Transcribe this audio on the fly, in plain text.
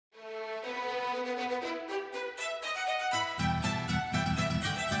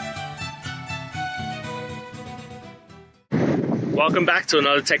Welcome back to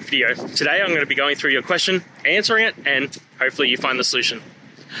another tech video. Today I'm going to be going through your question, answering it, and hopefully you find the solution.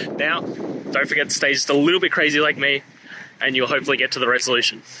 Now, don't forget to stay just a little bit crazy like me, and you'll hopefully get to the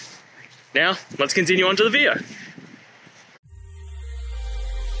resolution. Now, let's continue on to the video.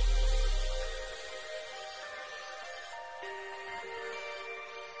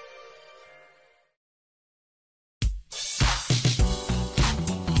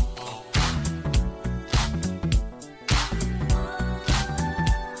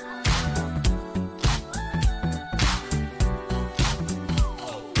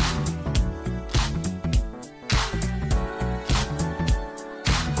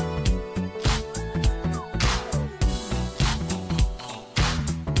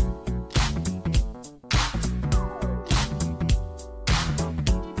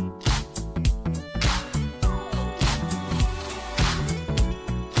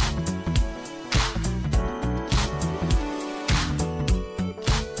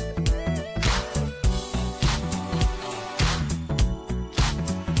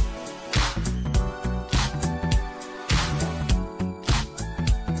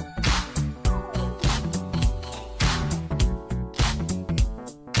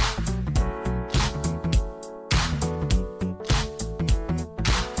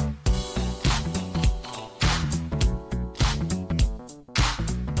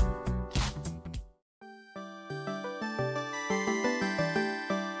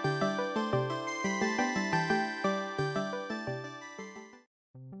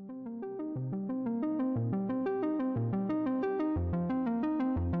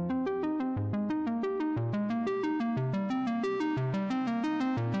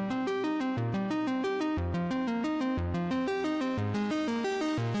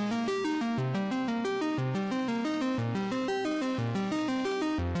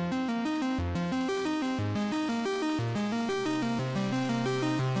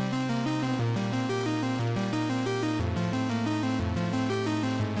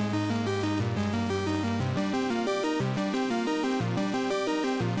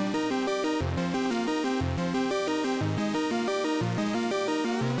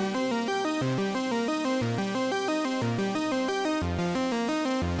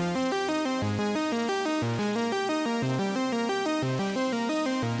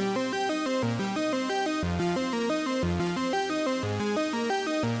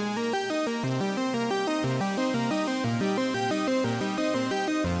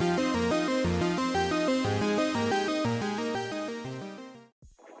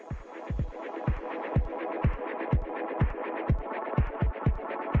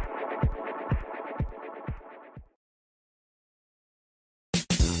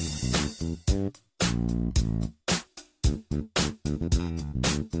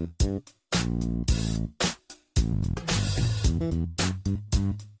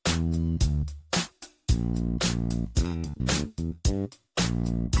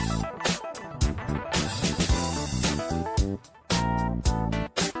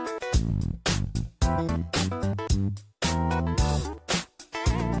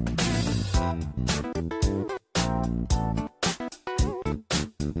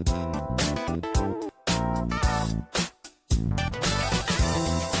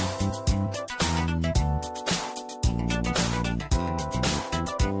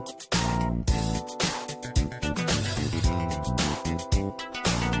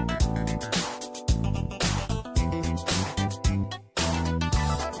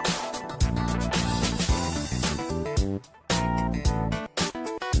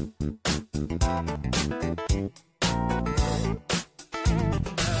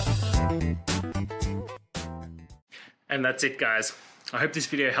 And that's it, guys. I hope this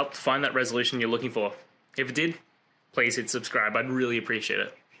video helped find that resolution you're looking for. If it did, please hit subscribe. I'd really appreciate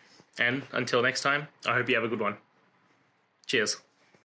it. And until next time, I hope you have a good one. Cheers.